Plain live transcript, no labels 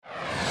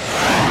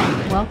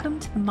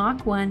welcome to the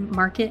Mach 1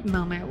 Market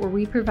Moment, where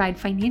we provide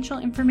financial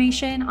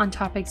information on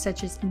topics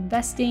such as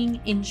investing,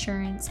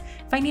 insurance,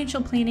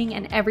 financial planning,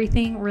 and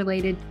everything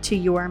related to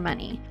your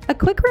money. A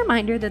quick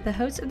reminder that the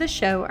hosts of the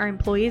show are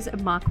employees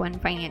of Mach 1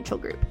 Financial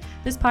Group.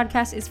 This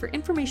podcast is for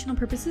informational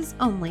purposes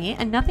only,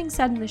 and nothing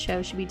said in the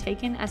show should be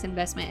taken as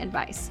investment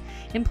advice.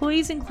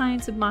 Employees and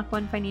clients of Mach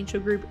 1 Financial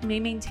Group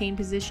may maintain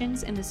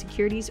positions in the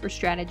securities or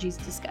strategies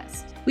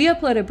discussed. We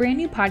upload a brand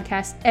new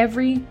podcast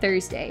every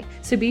Thursday,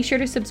 so be sure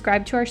to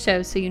subscribe to our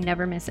show so you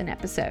never miss an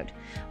episode.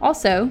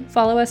 Also,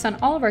 follow us on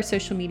all of our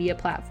social media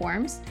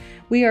platforms.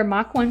 We are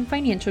Mach 1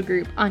 Financial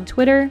Group on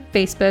Twitter,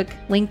 Facebook,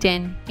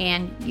 LinkedIn,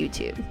 and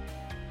YouTube.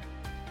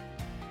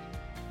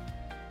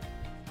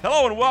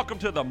 Hello and welcome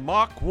to the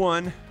Mach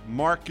 1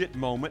 Market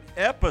Moment,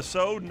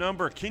 episode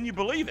number, can you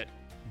believe it,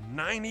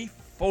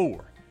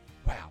 94.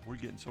 Wow, we're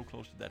getting so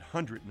close to that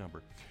 100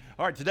 number.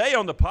 All right, today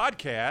on the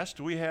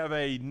podcast, we have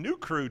a new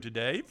crew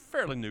today,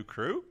 fairly new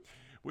crew.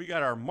 We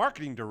got our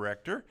marketing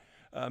director,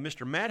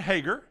 Mr. Matt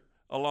Hager,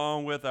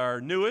 along with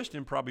our newest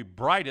and probably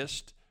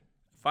brightest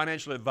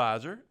financial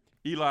advisor,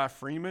 Eli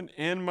Freeman,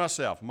 and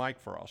myself, Mike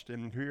Frost.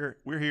 And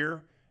we're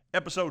here,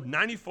 episode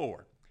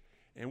 94,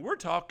 and we're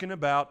talking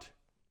about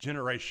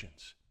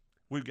generations.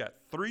 We've got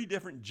 3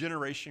 different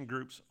generation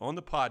groups on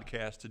the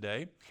podcast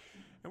today,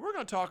 and we're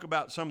going to talk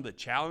about some of the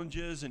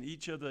challenges in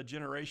each of the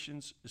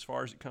generations as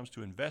far as it comes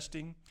to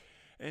investing,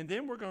 and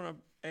then we're going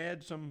to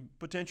add some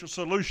potential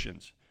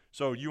solutions.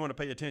 So you want to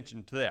pay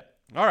attention to that.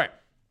 All right.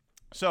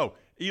 So,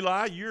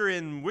 Eli, you're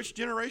in which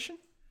generation?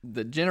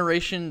 The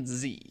Generation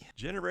Z.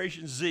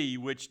 Generation Z,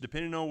 which,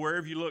 depending on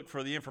wherever you look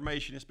for the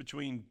information, is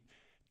between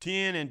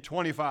 10 and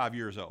 25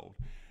 years old.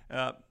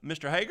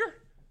 Mr. Hager,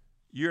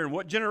 you're in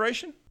what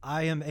generation?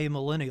 I am a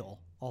millennial,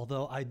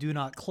 although I do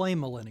not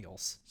claim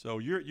millennials. So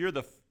you're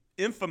the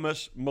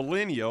infamous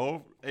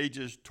millennial,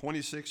 ages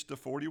 26 to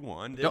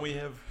 41. Then we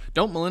have.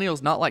 Don't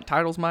millennials not like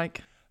titles,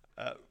 Mike?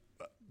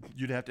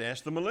 You'd have to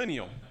ask the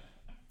millennial.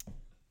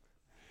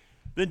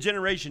 Then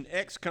Generation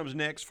X comes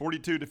next,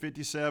 42 to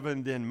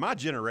 57. Then my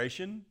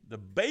generation, the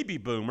baby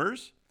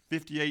boomers,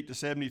 58 to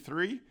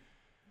 73.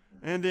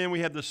 And then we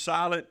have the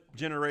silent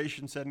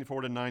generation,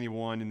 74 to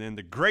 91. And then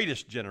the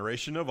greatest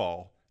generation of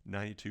all,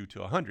 92 to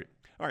 100.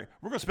 All right,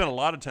 we're going to spend a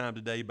lot of time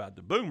today about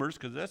the boomers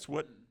because that's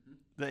what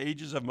the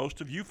ages of most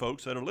of you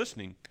folks that are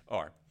listening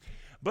are.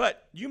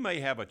 But you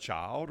may have a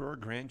child or a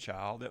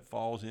grandchild that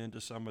falls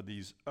into some of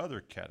these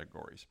other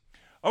categories.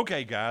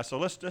 Okay, guys, so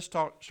let's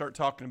start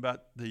talking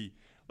about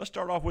let's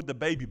start off with the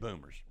baby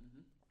boomers.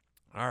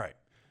 All right.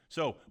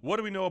 So what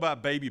do we know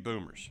about baby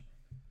boomers?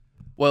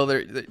 Well,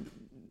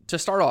 to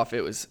start off,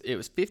 it was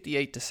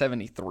 58 to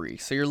 73.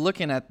 So you're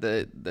looking at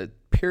the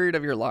period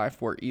of your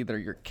life where either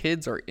your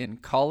kids are in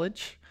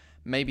college,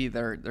 maybe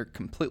they're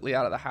completely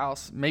out of the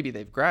house, maybe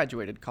they've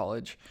graduated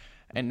college,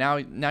 and now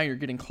you're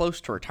getting close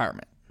to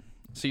retirement.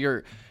 So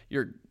you're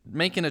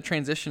making a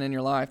transition in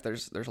your life.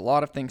 There's a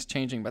lot of things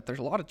changing, but there's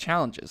a lot of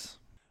challenges.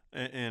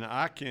 And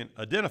I can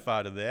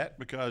identify to that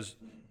because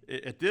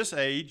at this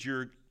age,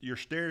 you're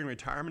staring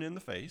retirement in the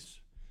face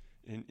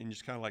and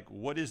just kind of like,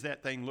 what does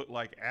that thing look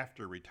like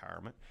after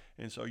retirement?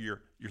 And so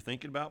you're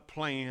thinking about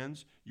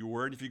plans. You're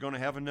worried if you're going to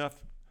have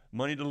enough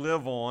money to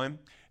live on,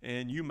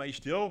 and you may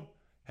still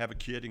have a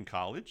kid in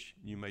college.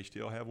 You may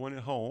still have one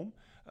at home.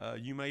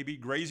 You may be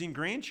raising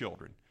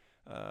grandchildren.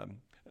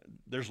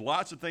 There's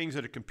lots of things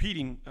that are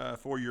competing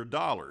for your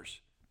dollars.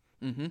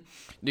 Mm-hmm.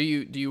 Do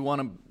you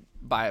want to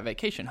buy a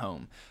vacation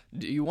home?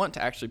 Do you want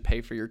to actually pay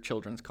for your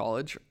children's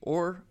college,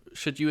 or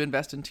should you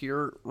invest into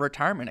your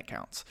retirement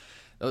accounts?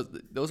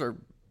 Those are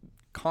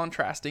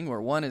contrasting,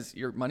 where one is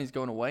your money's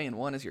going away and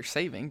one is you're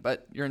saving,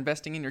 but you're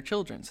investing in your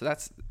children. So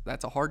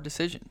that's a hard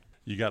decision.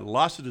 You got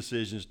lots of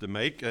decisions to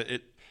make.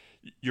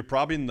 You're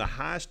probably in the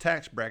highest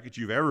tax bracket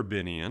you've ever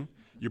been in.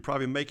 You're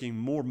probably making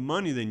more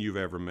money than you've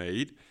ever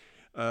made.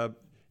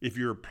 If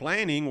you're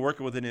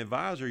working with an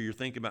advisor, you're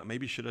thinking about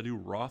maybe should I do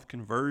Roth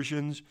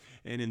conversions?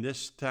 And in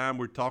this time,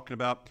 we're talking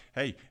about,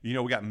 hey, we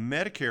got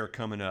Medicare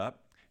coming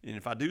up. And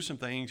if I do some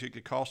things, it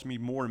could cost me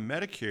more in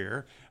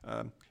Medicare.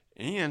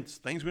 And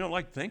things we don't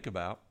like to think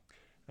about.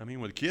 I mean,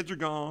 when the kids are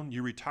gone,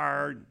 you're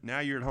retired, now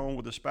you're at home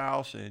with a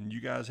spouse, and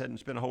you guys hadn't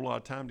spent a whole lot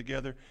of time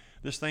together.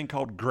 This thing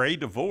called gray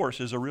divorce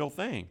is a real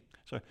thing.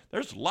 So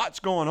there's lots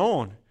going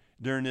on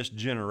during this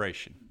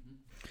generation.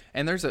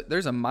 And there's a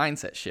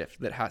mindset shift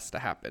that has to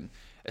happen,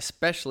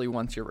 especially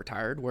once you're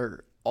retired,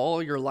 where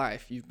all your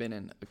life you've been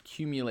in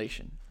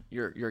accumulation.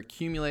 You're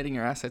accumulating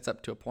your assets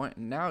up to a point,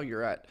 and now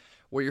you're at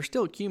where you're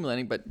still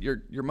accumulating, but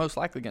you're most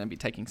likely going to be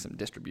taking some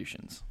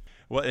distributions.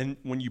 Well, and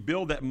when you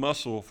build that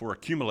muscle for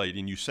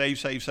accumulating, you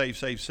save,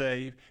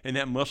 and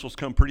that muscle's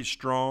come pretty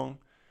strong.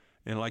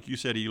 And like you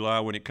said, Eli,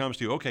 when it comes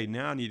to, okay,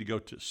 now I need to go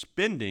to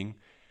spending,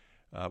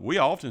 we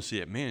often see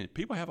it, man,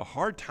 people have a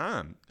hard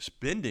time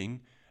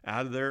spending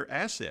out of their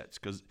assets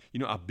because,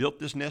 I built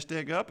this nest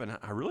egg up and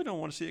I really don't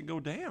want to see it go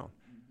down.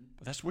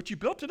 But that's what you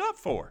built it up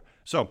for.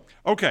 So,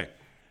 okay,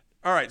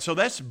 All right, so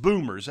that's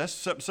boomers.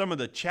 That's some of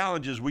the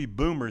challenges we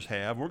boomers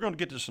have. We're going to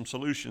get to some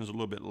solutions a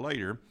little bit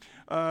later.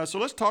 So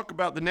let's talk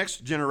about the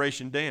next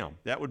generation down.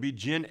 That would be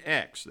Gen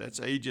X. That's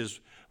ages,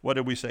 what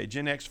did we say,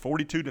 Gen X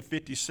 42 to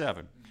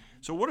 57.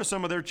 So what are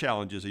some of their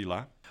challenges,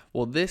 Eli?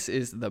 Well, this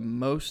is the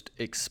most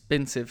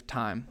expensive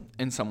time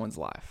in someone's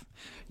life.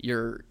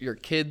 Your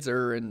kids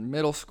are in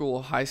middle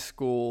school, high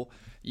school.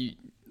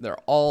 They're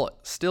all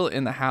still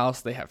in the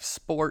house. They have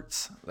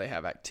sports. They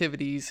have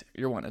activities.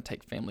 You want to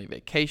take family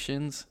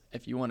vacations.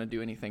 If you want to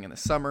do anything in the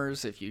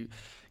summers, if you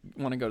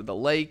want to go to the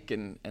lake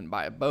and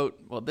buy a boat,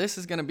 well, this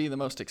is going to be the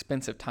most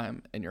expensive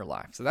time in your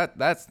life. So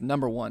that's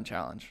number one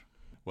challenge.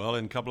 Well,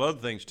 and a couple other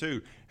things,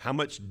 too. How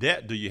much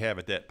debt do you have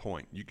at that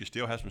point? You could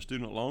still have some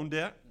student loan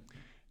debt.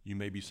 You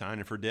may be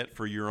signing for debt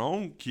for your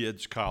own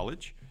kids'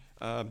 college.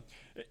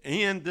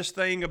 And this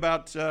thing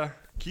about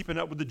keeping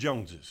up with the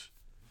Joneses.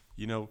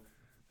 You know,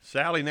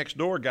 Sally next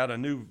door got a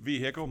new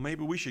vehicle.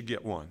 Maybe we should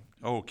get one.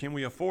 Oh, can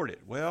we afford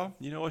it? Well,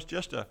 you know, it's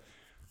just a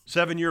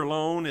 7-year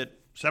loan at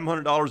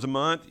 $700 a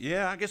month.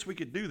 Yeah, I guess we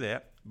could do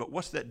that. But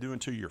what's that doing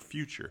to your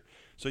future?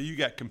 So you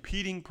got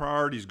competing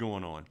priorities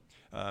going on.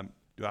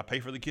 Do I pay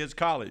for the kids'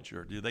 college,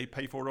 or do they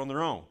pay for it on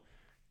their own?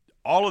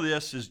 All of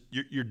this is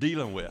you're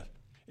dealing with.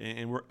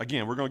 And we're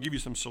going to give you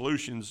some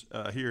solutions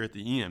here at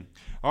the end.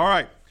 All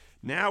right,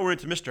 now we're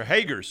into Mr.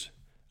 Hager's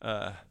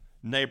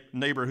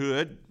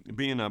neighborhood.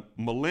 Being a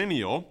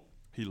millennial,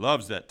 he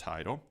loves that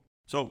title.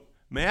 So,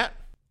 Matt,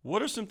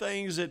 what are some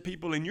things that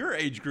people in your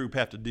age group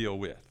have to deal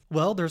with?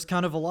 Well, there's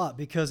kind of a lot,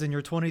 because in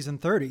your 20s and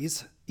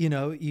 30s, you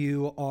know,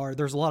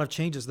 there's a lot of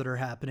changes that are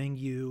happening.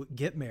 You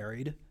get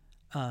married,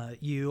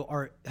 you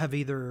have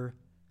either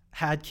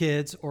had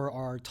kids or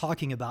are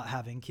talking about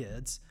having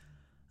kids.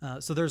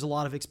 So there's a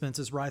lot of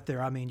expenses right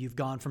there. I mean, you've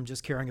gone from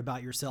just caring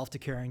about yourself to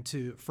caring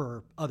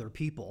for other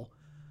people.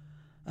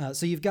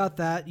 So you've got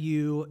that.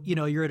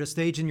 You're at a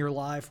stage in your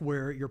life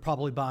where you're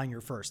probably buying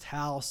your first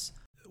house.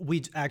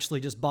 We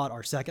actually just bought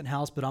our second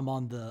house, but I'm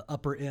on the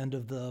upper end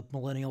of the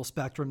millennial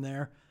spectrum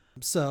there.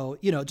 So,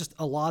 just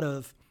a lot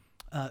of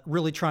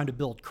really trying to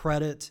build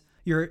credit.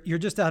 You're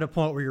just at a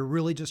point where you're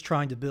really just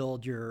trying to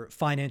build your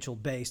financial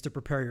base to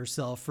prepare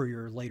yourself for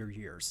your later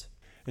years.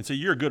 And so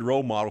you're a good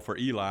role model for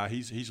Eli.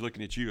 He's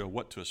looking at you at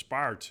what to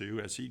aspire to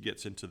as he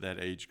gets into that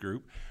age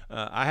group.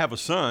 I have a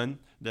son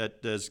that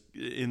is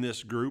in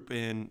this group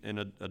and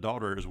a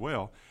daughter as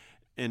well.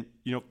 And,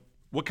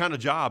 what kind of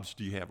jobs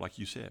do you have, like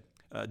you said?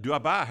 Do I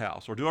buy a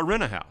house or do I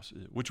rent a house?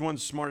 Which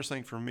one's the smartest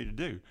thing for me to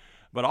do?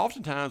 But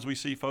oftentimes we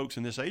see folks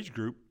in this age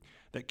group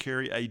that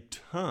carry a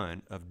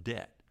ton of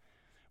debt,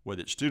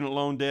 whether it's student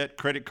loan debt,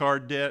 credit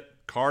card debt,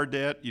 car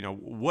debt,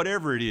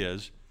 whatever it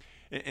is.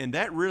 And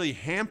that really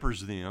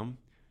hampers them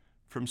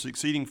from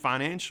succeeding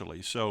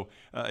financially. So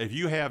if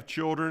you have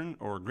children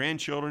or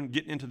grandchildren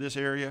getting into this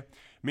area,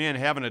 man,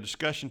 having a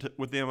discussion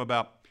with them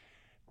about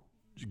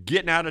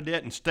getting out of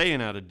debt and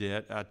staying out of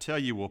debt, I tell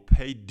you, will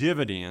pay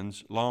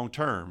dividends long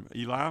term.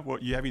 Eli,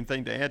 what, you have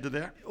anything to add to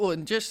that? Well,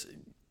 and just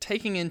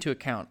taking into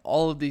account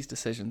all of these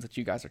decisions that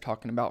you guys are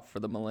talking about for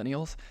the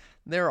millennials,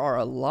 there are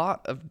a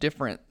lot of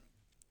different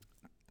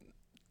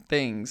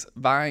things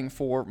vying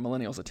for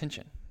millennials'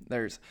 attention.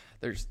 There's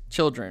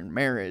children,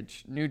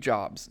 marriage, new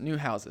jobs, new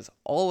houses.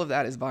 All of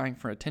that is vying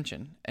for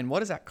attention. And what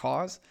does that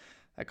cause?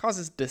 That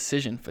causes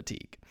decision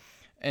fatigue.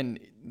 And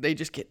they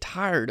just get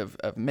tired of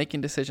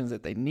making decisions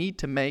that they need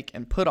to make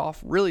and put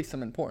off really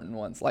some important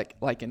ones,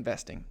 like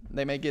investing.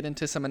 They may get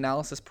into some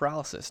analysis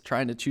paralysis,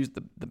 trying to choose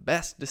the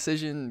best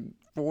decision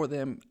for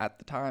them at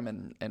the time,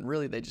 and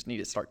really they just need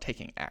to start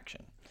taking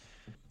action.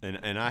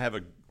 And I have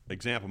an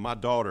example. My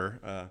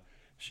daughter,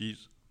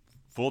 she's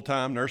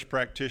full-time nurse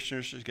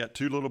practitioner. She's got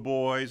 2 little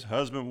boys.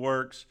 Husband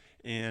works,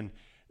 and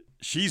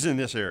she's in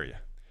this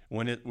area.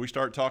 When we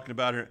start talking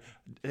about her,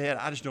 Dad,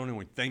 I just don't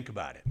even think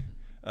about it.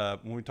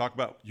 When we talk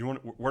about where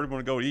do we want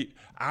to go to eat,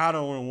 I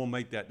don't want to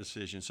make that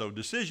decision. So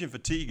decision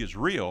fatigue is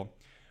real,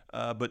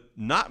 but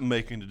not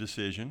making the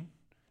decision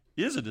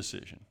is a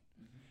decision.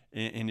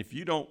 And if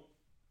you don't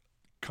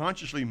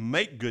consciously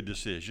make good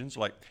decisions,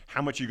 like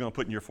how much you're going to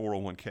put in your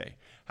 401k,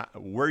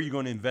 where are you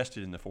going to invest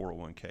it in the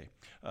 401k?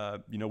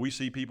 We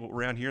see people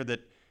around here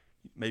that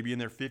maybe in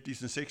their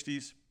 50s and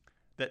 60s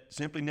that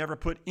simply never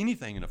put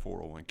anything in a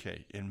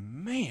 401k.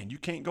 And man, you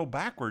can't go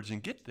backwards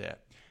and get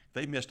that.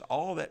 They missed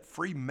all that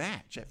free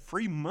match, that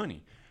free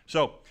money.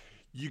 So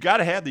you got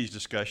to have these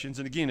discussions.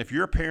 And again, if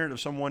you're a parent of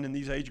someone in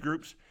these age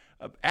groups,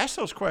 ask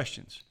those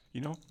questions.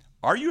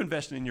 Are you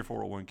investing in your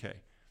 401k?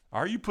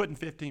 Are you putting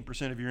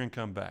 15% of your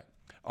income back?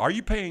 Are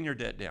you paying your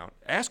debt down?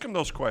 Ask them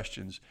those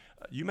questions.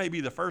 You may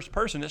be the first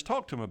person that's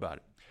talked to them about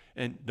it.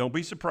 And don't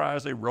be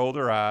surprised they roll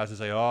their eyes and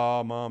say,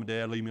 oh, Mom,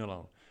 Dad, leave me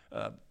alone.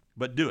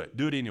 But do it.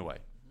 Do it anyway.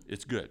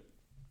 It's good.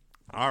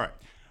 All right.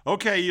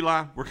 Okay,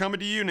 Eli, we're coming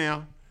to you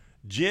now.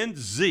 Gen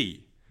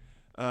Z.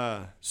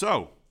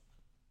 So,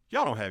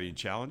 y'all don't have any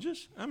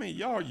challenges. I mean,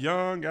 y'all are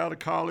young, out of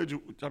college.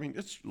 I mean,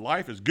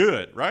 life is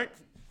good, right?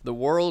 The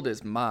world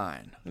is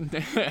mine.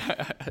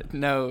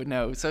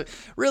 No. So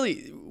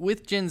really,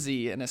 with Gen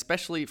Z, and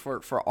especially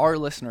for our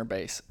listener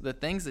base, the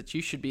things that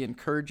you should be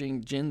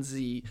encouraging Gen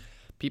Z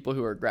people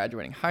who are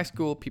graduating high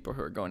school, people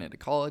who are going into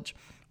college,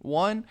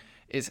 one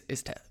is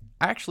to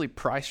actually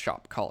price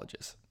shop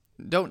colleges.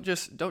 Don't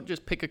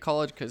just pick a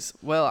college because,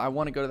 well, I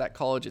want to go to that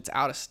college. It's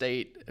out of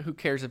state. Who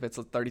cares if it's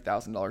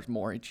 $30,000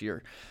 more each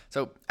year?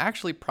 So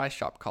actually price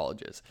shop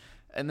colleges.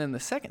 And then the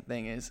second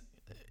thing is,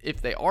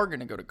 if they are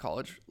going to go to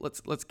college,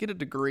 let's get a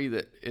degree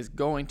that is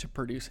going to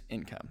produce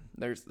income.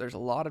 There's a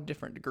lot of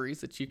different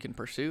degrees that you can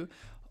pursue.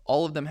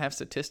 All of them have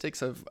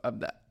statistics of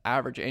the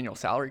average annual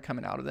salary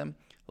coming out of them.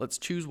 Let's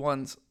choose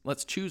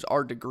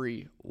our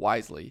degree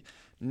wisely,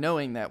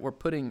 knowing that we're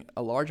putting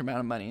a large amount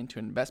of money into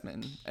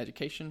investment in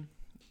education,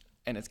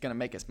 and it's going to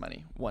make us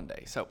money one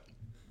day. So,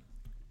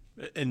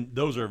 and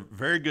those are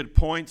very good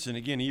points. And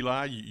again,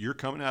 Eli, you're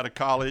coming out of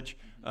college.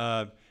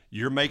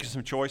 You're making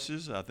some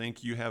choices. I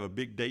think you have a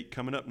big date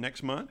coming up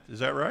next month. Is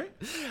that right?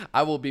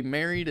 I will be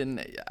married,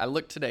 and I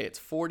look today. It's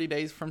 40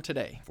 days from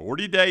today.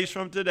 40 days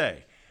from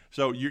today.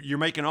 So you're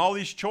making all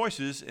these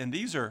choices, and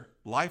these are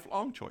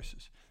lifelong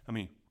choices. I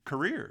mean,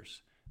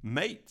 careers,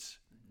 mates,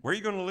 where are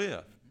you going to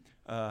live?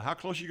 How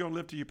close are you going to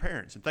live to your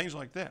parents, and things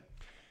like that.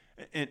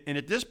 And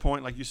at this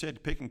point, like you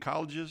said, picking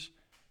colleges,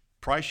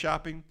 price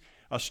shopping,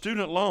 a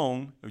student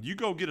loan, if you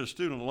go get a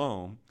student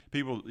loan,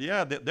 people,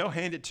 yeah, they'll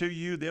hand it to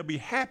you. They'll be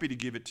happy to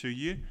give it to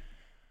you.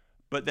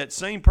 But that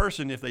same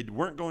person, if they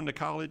weren't going to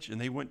college and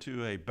they went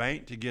to a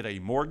bank to get a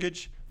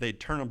mortgage, they'd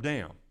turn them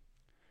down.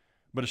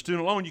 But a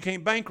student loan, you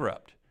can't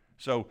bankrupt.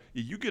 So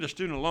if you get a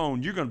student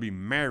loan, you're going to be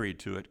married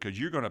to it because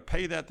you're going to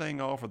pay that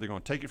thing off or they're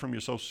going to take it from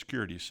your Social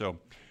Security. So,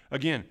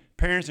 again,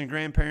 parents and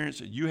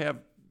grandparents, you have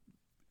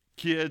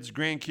kids,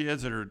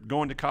 grandkids that are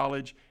going to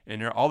college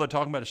and they're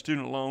talking about is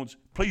student loans,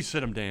 please sit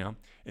them down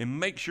and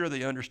make sure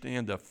they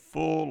understand the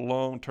full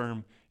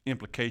long-term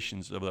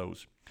implications of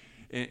those.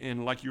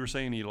 And like you were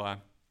saying, Eli,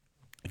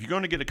 if you're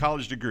going to get a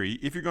college degree,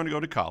 if you're going to go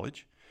to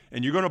college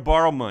and you're going to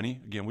borrow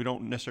money, again, we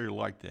don't necessarily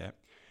like that,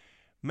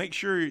 make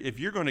sure if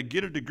you're going to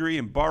get a degree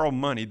and borrow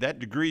money, that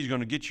degree is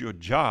going to get you a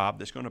job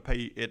that's going to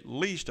pay at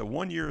least a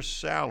 1-year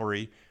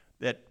salary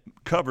that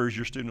covers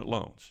your student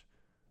loans.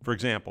 For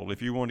example,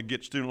 if you want to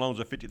get student loans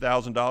of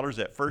 $50,000,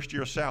 that first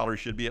year's salary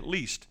should be at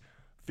least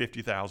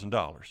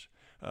 $50,000.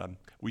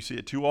 We see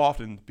it too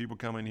often, people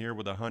come in here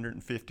with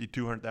 $150,000,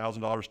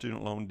 $200,000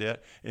 student loan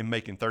debt and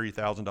making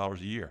 $30,000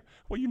 a year.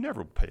 Well, you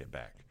never pay it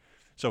back.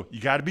 So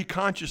you got to be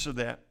conscious of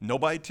that.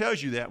 Nobody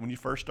tells you that when you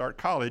first start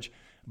college.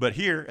 But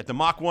here at the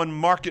Mach 1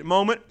 Market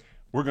Moment,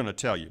 we're going to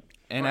tell you.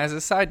 And as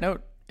a side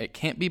note, it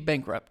can't be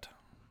bankrupt.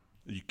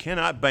 You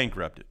cannot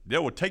bankrupt it. They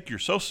will take your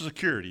Social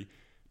Security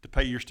to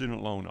pay your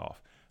student loan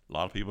off. A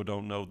lot of people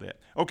don't know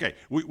that. Okay,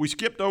 we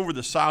skipped over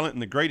the silent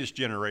and the greatest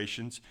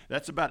generations.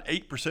 That's about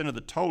 8% of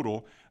the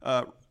total.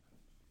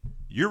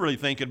 You're really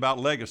thinking about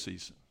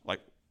legacies. Like,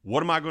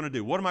 what am I going to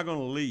do? What am I going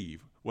to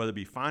leave? Whether it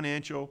be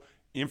financial,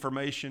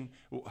 information,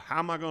 how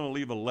am I going to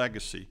leave a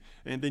legacy?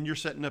 And then you're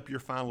setting up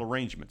your final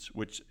arrangements,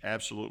 which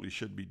absolutely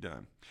should be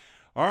done.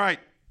 All right,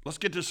 let's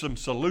get to some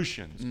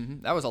solutions.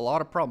 Mm-hmm. That was a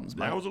lot of problems,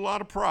 Mike. That was a lot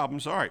of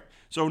problems. All right,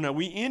 so now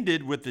we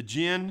ended with the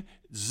Gen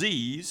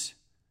Zs,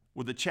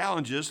 with the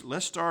challenges.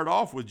 Let's start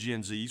off with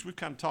Gen Zs. We've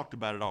kind of talked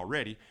about it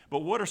already,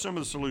 but what are some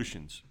of the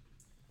solutions?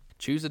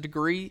 Choose a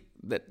degree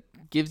that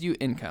gives you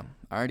income.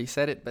 I already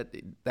said it, but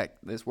that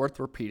is worth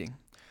repeating.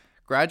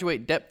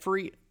 Graduate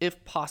debt-free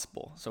if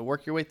possible. So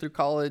work your way through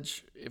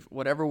college, if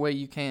whatever way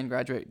you can,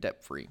 graduate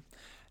debt-free.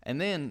 And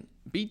then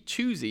be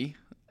choosy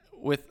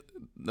with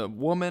the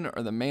woman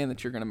or the man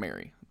that you're going to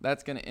marry.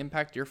 That's going to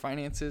impact your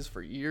finances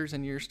for years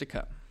and years to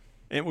come.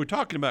 And we're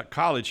talking about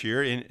college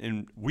here,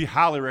 and we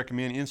highly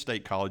recommend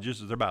in-state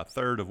colleges. They're about a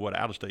third of what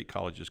out-of-state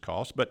colleges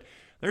cost. But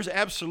there's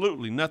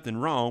absolutely nothing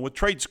wrong with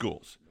trade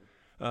schools.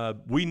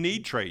 We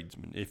need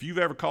tradesmen. If you've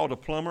ever called a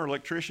plumber,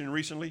 electrician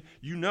recently,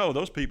 you know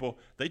those people,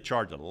 they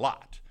charge a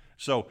lot.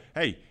 So,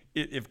 hey,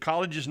 if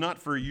college is not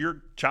for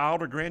your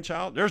child or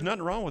grandchild, there's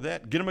nothing wrong with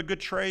that. Get them a good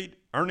trade,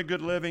 earn a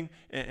good living,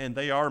 and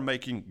they are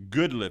making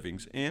good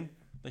livings. And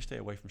they stay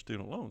away from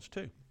student loans,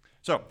 too.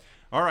 So,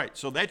 all right,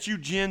 so that's you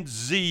Gen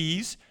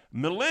Zs.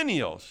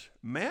 Millennials.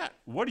 Matt,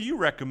 what do you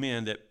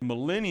recommend that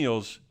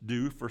millennials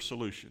do for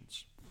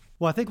solutions?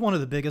 Well, I think one of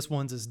the biggest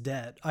ones is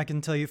debt. I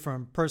can tell you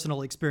from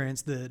personal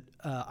experience that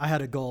I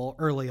had a goal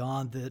early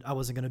on that I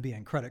wasn't going to be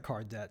in credit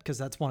card debt because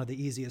that's one of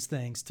the easiest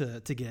things to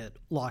get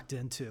locked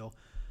into.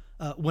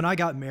 When I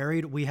got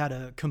married, we had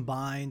a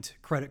combined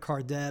credit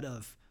card debt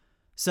of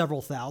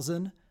several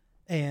thousand,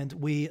 and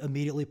we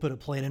immediately put a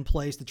plan in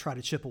place to try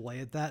to chip away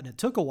at that. And it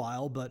took a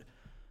while, but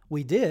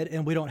we did,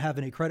 and we don't have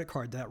any credit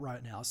card debt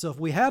right now. So if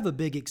we have a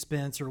big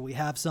expense or we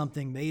have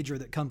something major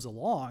that comes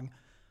along,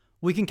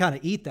 we can kind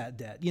of eat that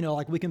debt. You know,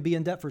 like we can be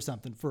in debt for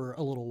something for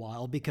a little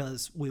while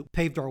because we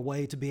paved our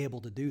way to be able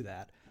to do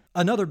that.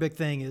 Another big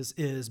thing is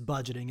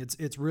budgeting.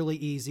 It's really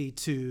easy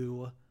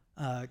to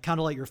kind of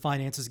let your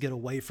finances get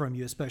away from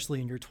you,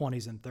 especially in your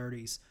 20s and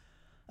 30s.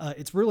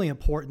 It's really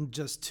important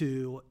just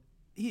to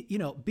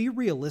be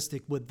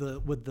realistic with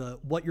the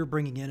what you're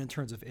bringing in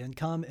terms of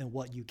income and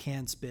what you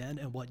can spend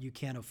and what you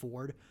can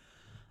afford.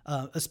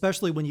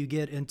 Especially when you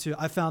get into,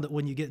 I found that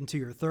when you get into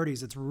your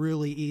 30s, it's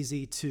really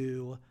easy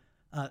to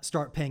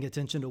start paying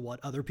attention to what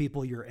other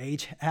people your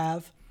age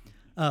have,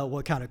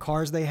 what kind of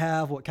cars they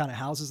have, what kind of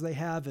houses they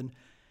have. And,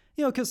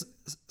 because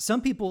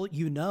some people,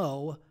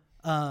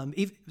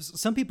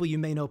 some people you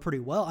may know pretty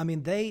well. I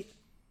mean, they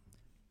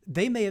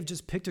may have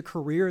just picked a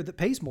career that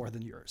pays more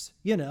than yours.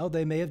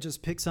 They may have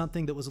just picked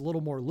something that was a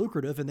little more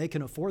lucrative and they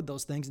can afford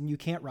those things and you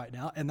can't right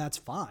now. And that's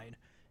fine.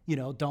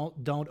 Don't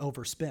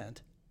overspend.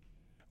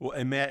 Well,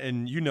 and Matt,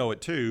 and you know it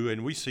too,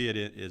 and we see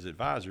it as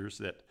advisors,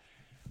 that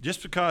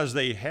just because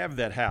they have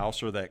that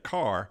house or that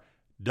car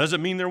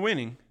doesn't mean they're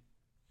winning.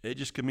 It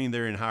just could mean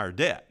they're in higher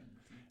debt.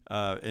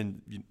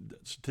 And the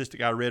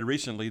statistic I read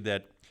recently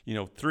that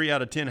 3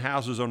 out of 10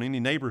 houses on any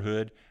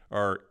neighborhood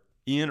are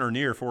in or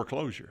near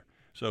foreclosure.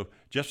 So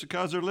just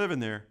because they're living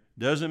there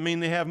doesn't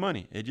mean they have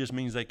money. It just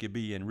means they could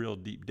be in real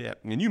deep debt.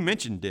 And you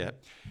mentioned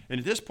debt, and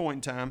at this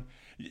point in time,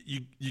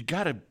 you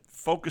got to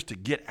focus to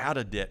get out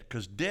of debt,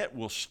 because debt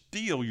will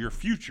steal your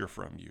future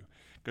from you,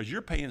 because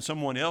you're paying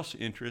someone else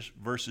interest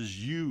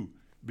versus you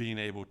being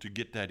able to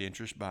get that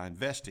interest by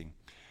investing.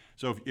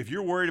 So if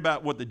you're worried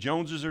about what the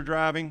Joneses are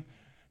driving,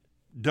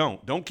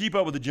 don't keep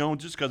up with the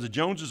Joneses, because the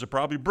Joneses are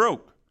probably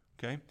broke.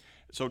 Okay,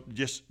 so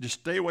just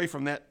stay away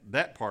from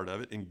that part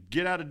of it and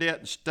get out of debt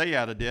and stay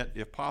out of debt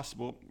if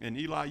possible. And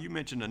Eli, you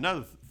mentioned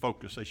another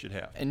focus they should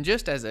have. And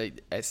just as a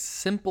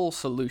simple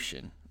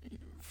solution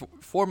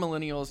for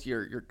millennials,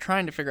 you're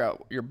trying to figure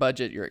out your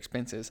budget, your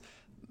expenses.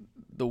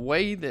 The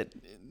way that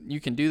you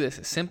can do this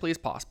as simply as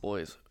possible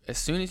is, as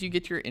soon as you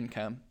get your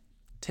income,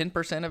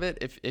 10% of it,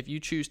 if you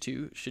choose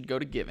to, should go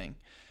to giving.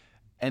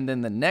 And then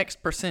the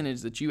next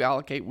percentage that you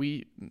allocate,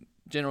 we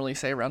generally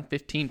say around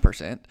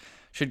 15%,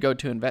 should go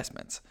to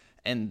investments.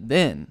 And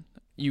then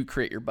you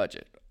create your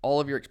budget,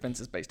 all of your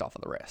expenses based off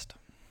of the rest.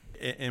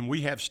 And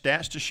we have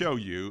stats to show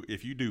you,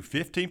 if you do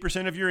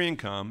 15% of your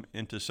income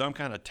into some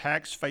kind of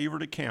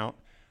tax-favored account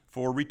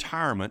for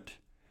retirement,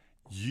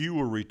 you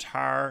will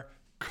retire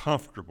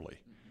comfortably.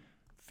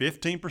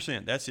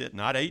 15%, that's it.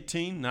 Not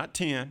 18, not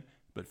 10,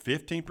 but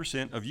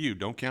 15% of you.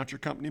 Don't count your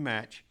company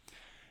match.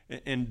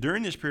 And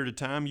during this period of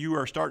time, you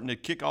are starting to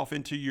kick off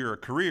into your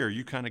career.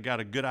 You kind of got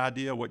a good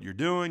idea of what you're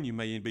doing. You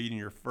may be in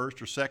your first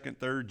or second,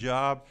 third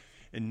job.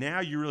 And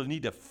now you really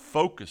need to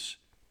focus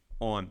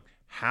on,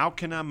 how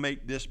can I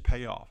make this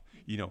pay off?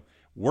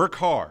 Work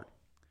hard,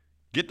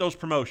 get those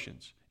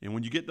promotions. And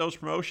when you get those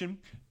promotions,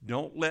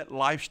 don't let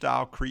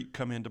lifestyle creep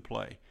come into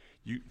play.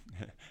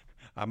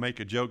 I make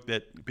a joke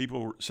that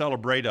people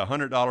celebrate a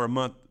 $100 a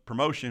month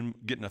promotion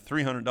getting a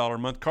 $300 a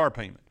month car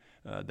payment.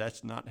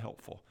 That's not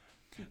helpful.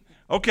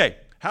 Okay,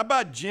 how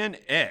about Gen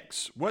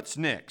X? What's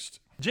next?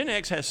 Gen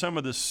X has some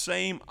of the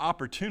same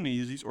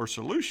opportunities or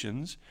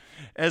solutions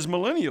as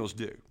millennials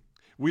do.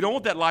 We don't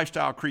want that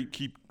lifestyle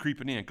keep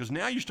creeping in, because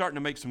now you're starting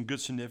to make some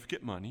good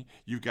significant money.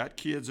 You've got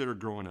kids that are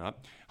growing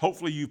up.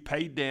 Hopefully you've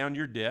paid down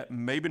your debt,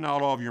 maybe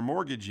not all of your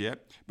mortgage yet,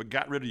 but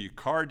got rid of your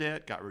car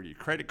debt, got rid of your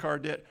credit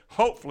card debt,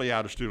 hopefully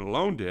out of student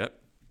loan debt.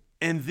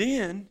 And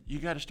then you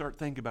got to start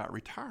thinking about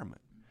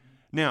retirement.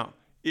 Now,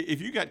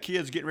 if you got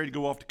kids getting ready to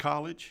go off to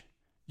college,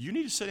 you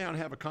need to sit down and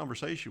have a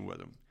conversation with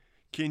them.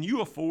 Can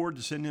you afford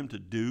to send them to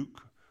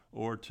Duke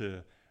or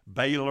to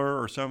Baylor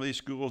or some of these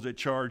schools that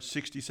charge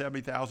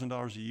 $60,000,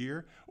 $70,000 a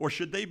year? Or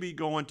should they be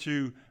going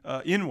to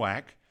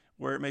NWAC,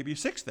 where it may be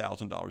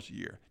 $6,000 a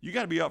year? You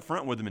got to be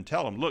upfront with them and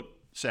tell them, look,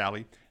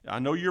 Sally, I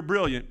know you're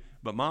brilliant,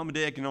 but Mom and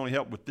Dad can only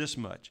help with this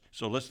much.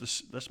 So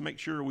let's make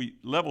sure we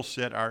level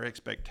set our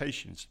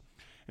expectations.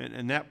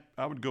 And that,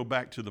 I would go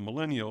back to the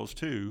millennials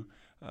too,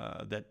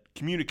 that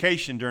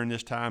communication during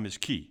this time is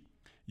key.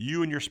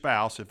 You and your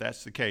spouse, if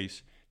that's the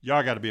case,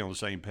 y'all got to be on the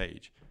same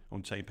page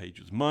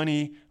with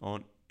money,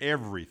 on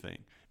everything.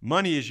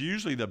 Money is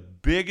usually the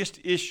biggest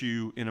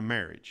issue in a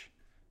marriage.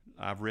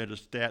 I've read a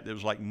stat that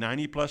was like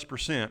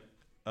 90+%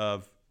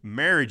 of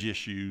marriage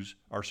issues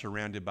are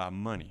surrounded by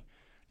money.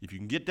 If you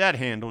can get that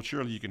handled,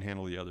 surely you can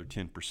handle the other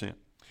 10%.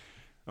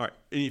 All right,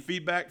 any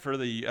feedback for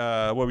the, what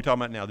are we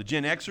talking about now, the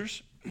Gen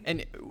Xers?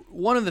 And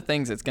one of the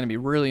things that's going to be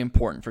really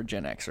important for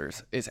Gen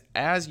Xers is,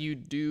 as you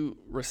do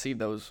receive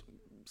those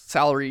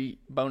salary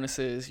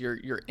bonuses,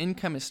 your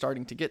income is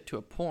starting to get to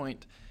a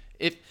point.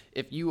 If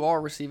you are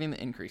receiving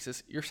the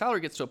increases, your salary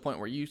gets to a point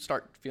where you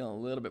start feeling a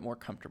little bit more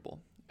comfortable,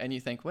 and you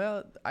think,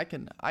 well, I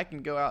can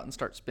go out and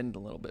start spending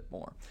a little bit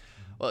more.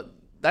 Well,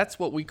 that's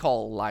what we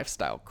call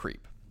lifestyle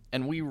creep,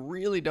 and we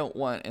really don't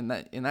want in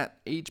that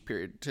age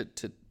period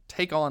to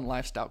take on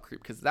lifestyle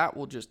creep, because that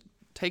will just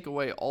take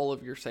away all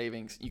of your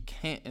savings. You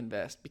can't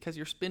invest because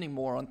you're spending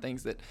more on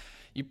things that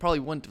you probably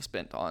wouldn't have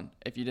spent on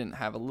if you didn't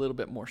have a little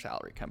bit more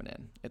salary coming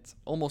in. It's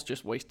almost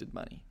just wasted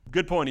money.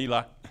 Good point,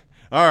 Eli.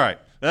 All right,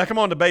 now come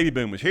on to baby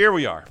boomers. Here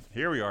we are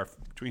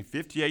between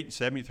 58 and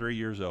 73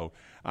 years old.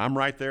 I'm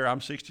right there.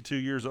 I'm 62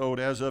 years old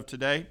as of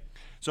today.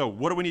 So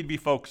what do we need to be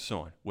focused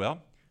on?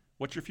 Well,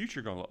 what's your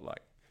future going to look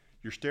like?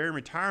 You're staring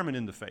retirement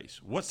in the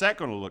face. What's that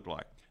going to look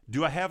like?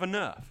 Do I have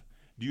enough?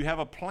 Do you have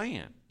a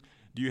plan?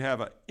 Do you have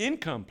an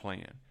income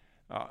plan?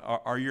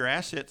 Are your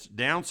assets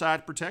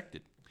downside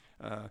protected?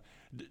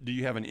 Do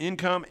you have an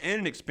income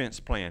and an expense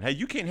plan? Hey,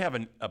 you can't have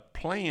a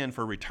plan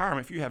for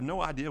retirement if you have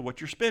no idea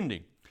what you're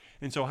spending.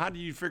 And so how do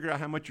you figure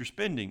out how much you're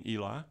spending,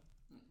 Eli?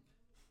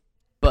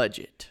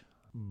 Budget.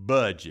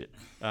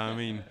 I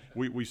mean,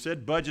 we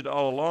said budget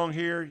all along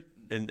here,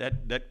 and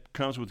that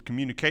comes with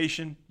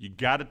communication. You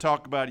got to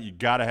talk about it. You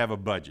got to have a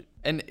budget.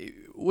 And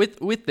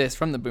with this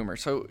from the boomer,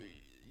 so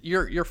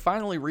you're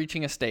finally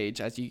reaching a stage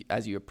as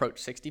you approach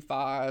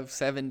 65,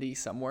 70,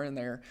 somewhere in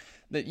there,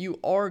 that you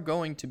are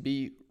going to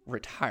be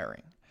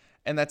retiring.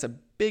 And that's a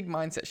big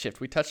mindset shift.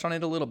 We touched on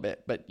it a little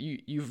bit, but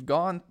you've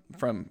gone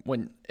from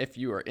if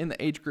you are in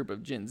the age group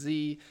of Gen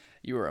Z,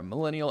 you were a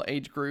millennial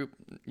age group,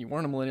 you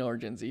weren't a millennial or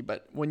Gen Z,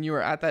 but when you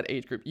were at that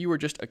age group, you were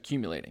just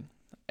accumulating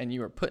and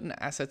you were putting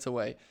assets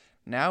away.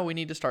 Now we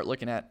need to start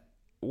looking at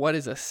what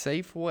is a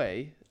safe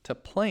way to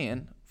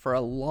plan for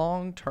a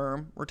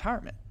long-term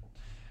retirement.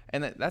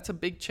 And that's a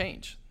big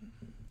change.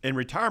 And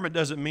retirement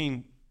doesn't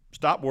mean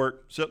stop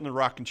work, sit in the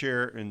rocking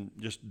chair, and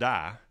just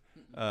die.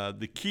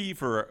 The key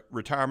for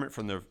retirement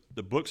from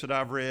the books that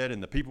I've read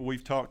and the people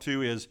we've talked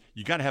to is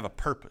you got to have a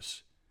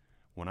purpose.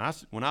 When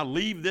I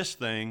leave this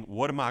thing,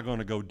 what am I going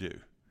to go do?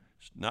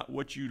 It's not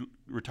what you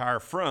retire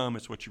from,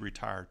 it's what you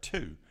retire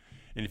to.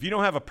 And if you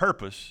don't have a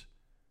purpose,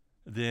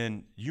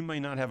 then you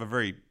may not have a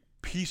very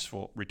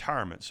peaceful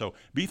retirement. So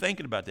be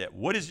thinking about that.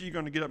 What is it you're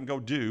going to get up and go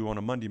do on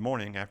a Monday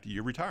morning after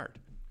you're retired?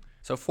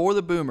 So for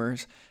the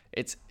boomers,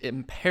 it's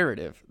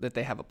imperative that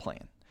they have a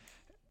plan.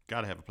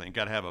 Got to have a plan.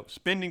 Got to have a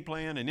spending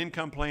plan, an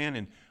income plan,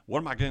 and what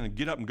am I going to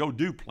get up and go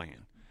do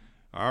plan.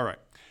 All right.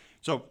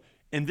 So,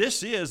 and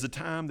this is the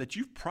time that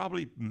you're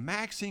probably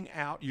maxing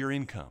out your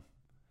income.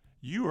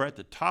 You are at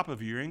the top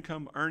of your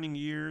income earning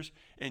years,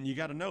 and you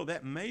got to know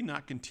that may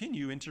not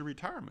continue into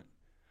retirement.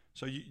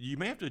 So you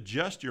may have to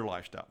adjust your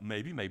lifestyle.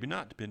 Maybe, maybe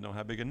not, depending on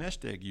how big a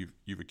nest egg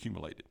you've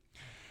accumulated.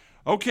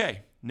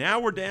 Okay, now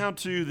we're down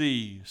to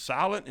the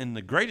silent and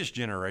the greatest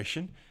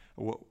generation.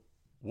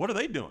 What are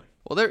they doing?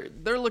 Well,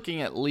 they're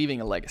looking at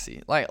leaving a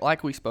legacy,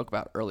 like we spoke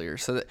about earlier.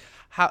 So that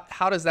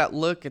how does that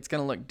look? It's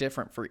going to look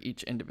different for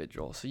each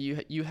individual. So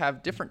you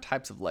have different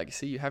types of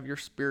legacy. You have your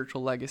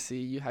spiritual legacy,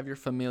 you have your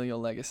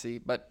familial legacy.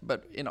 But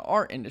in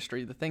our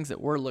industry, the things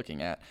that we're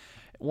looking at,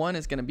 one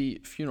is going to be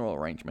funeral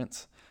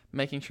arrangements,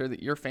 making sure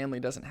that your family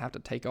doesn't have to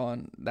take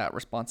on that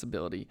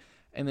responsibility,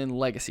 and then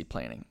legacy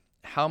planning.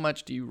 How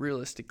much do you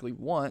realistically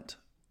want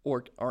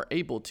or are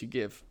able to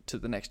give to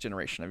the next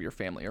generation of your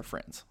family or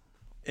friends?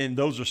 And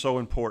those are so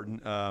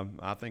important.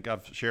 I think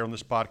I've shared on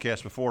this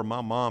podcast before,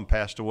 my mom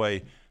passed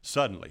away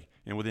suddenly.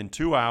 And within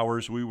 2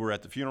 hours, we were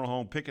at the funeral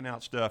home picking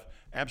out stuff.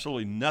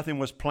 Absolutely nothing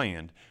was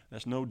planned.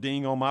 That's no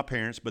ding on my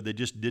parents, but they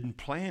just didn't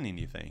plan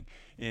anything.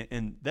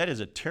 And that is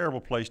a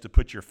terrible place to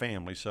put your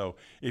family. So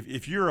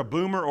if you're a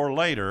boomer or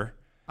later,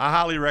 I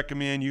highly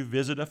recommend you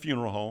visit a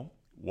funeral home,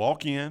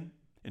 walk in.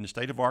 In the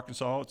state of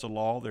Arkansas, it's a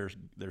law.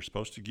 They're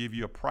supposed to give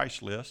you a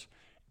price list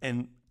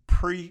and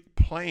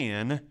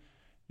pre-plan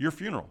your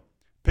funeral.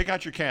 Pick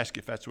out your casket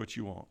if that's what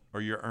you want, or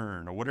your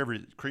urn, or whatever,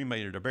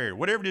 cremated or buried.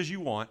 Whatever it is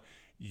you want,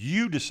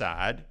 you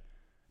decide.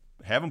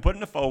 Have them put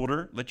in a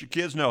folder. Let your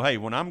kids know, hey,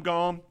 when I'm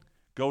gone,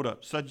 go to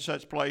such and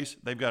such place.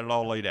 They've got it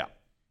all laid out.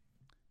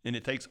 And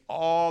it takes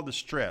all the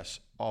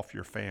stress off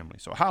your family.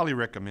 So I highly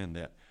recommend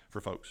that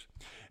for folks.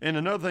 And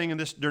another thing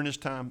during this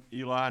time,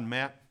 Eli and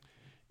Matt,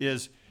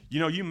 is,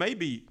 you may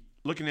be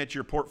looking at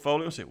your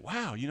portfolio and say,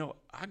 wow,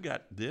 I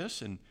got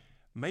this, and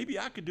maybe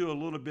I could do a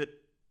little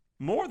bit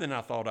more than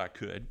I thought I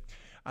could.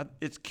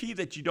 It's key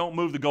that you don't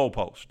move the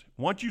goalpost.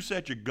 Once you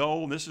set your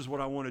goal, this is what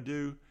I want to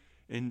do,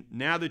 and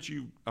now that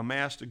you've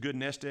amassed a good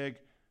nest egg,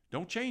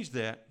 don't change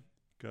that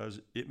because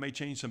it may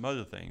change some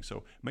other things.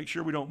 So make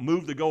sure we don't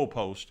move the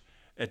goalpost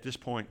at this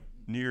point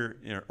near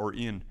or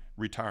in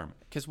retirement.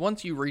 Because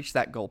once you reach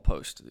that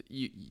goalpost,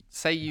 you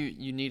say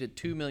you needed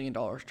 $2 million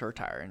to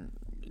retire, and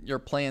your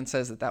plan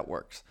says that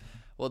works.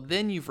 Well,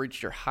 then you've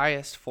reached your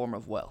highest form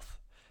of wealth,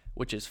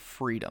 which is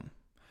freedom.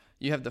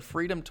 You have the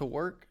freedom to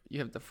work. You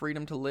have the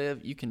freedom to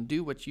live. You can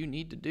do what you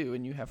need to do,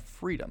 and you have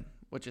freedom,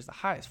 which is the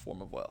highest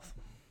form of wealth.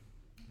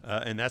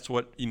 And that's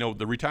what, the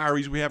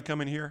retirees we have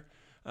coming here,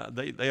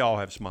 they all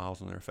have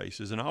smiles on their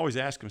faces. And I always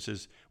ask them,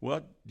 says,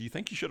 well, do you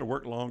think you should have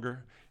worked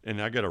longer?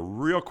 And I get a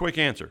real quick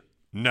answer,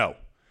 no.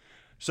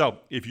 So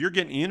if you're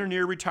getting in or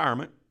near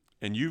retirement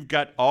and you've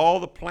got all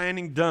the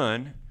planning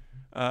done,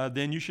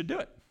 then you should do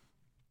it.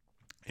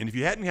 And if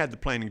you hadn't had the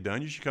planning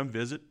done, you should come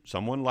visit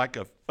someone like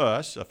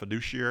us, a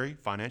fiduciary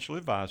financial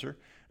advisor,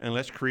 and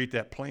let's create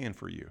that plan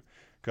for you.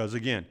 Because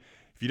again,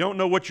 if you don't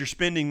know what you're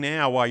spending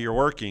now while you're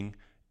working,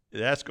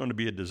 that's going to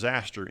be a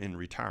disaster in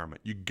retirement.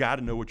 You got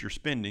to know what you're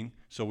spending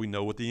so we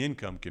know what the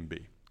income can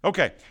be.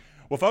 Okay,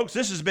 well, folks,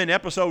 this has been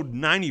episode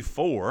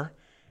 94,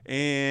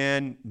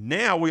 and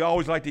now we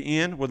always like to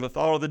end with a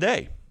thought of the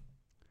day.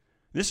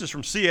 This is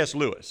from C.S.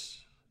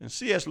 Lewis, and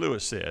C.S.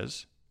 Lewis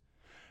says,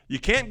 you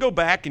can't go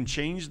back and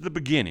change the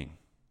beginning,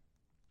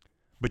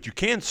 but you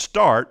can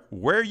start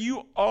where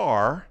you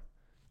are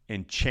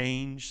and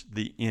change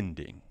the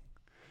ending.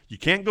 You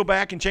can't go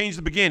back and change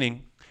the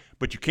beginning,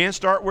 but you can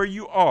start where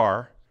you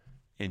are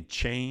and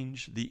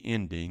change the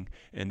ending.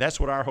 And that's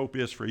what our hope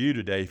is for you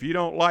today. If you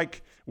don't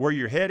like where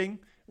you're heading,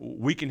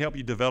 we can help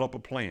you develop a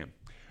plan.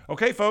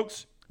 Okay,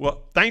 folks.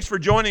 Well, thanks for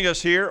joining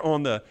us here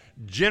on the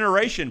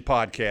Generation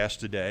Podcast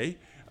today,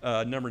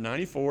 number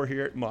 94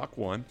 here at Mach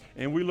 1.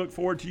 And we look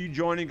forward to you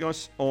joining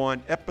us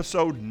on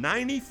episode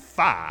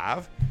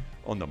 95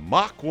 on the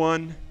Mach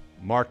 1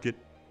 Market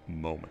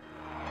Moment.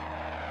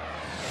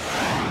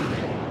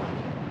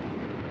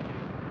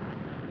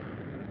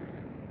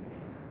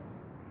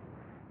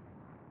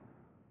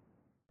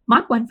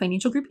 Mach 1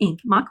 Financial Group, Inc.,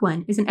 Mach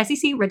 1, is an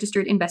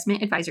SEC-registered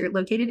investment advisor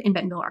located in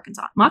Bentonville,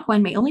 Arkansas. Mach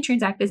 1 may only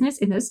transact business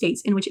in those states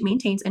in which it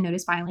maintains a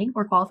notice filing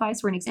or qualifies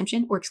for an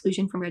exemption or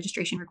exclusion from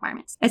registration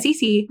requirements.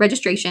 SEC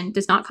registration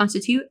does not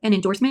constitute an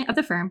endorsement of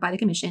the firm by the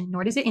Commission,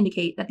 nor does it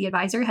indicate that the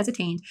advisor has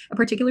attained a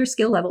particular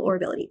skill level or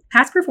ability.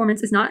 Past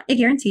performance is not a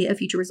guarantee of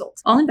future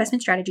results. All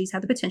investment strategies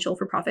have the potential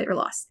for profit or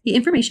loss. The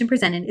information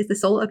presented is the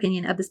sole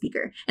opinion of the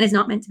speaker and is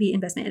not meant to be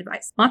investment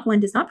advice. Mach 1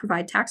 does not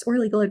provide tax or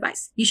legal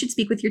advice. You should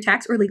speak with your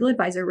tax or legal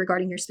advisor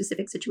regarding your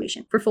specific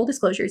situation. For full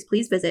disclosures,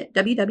 please visit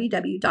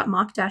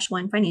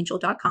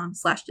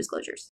www.mach-1financial.com/disclosures.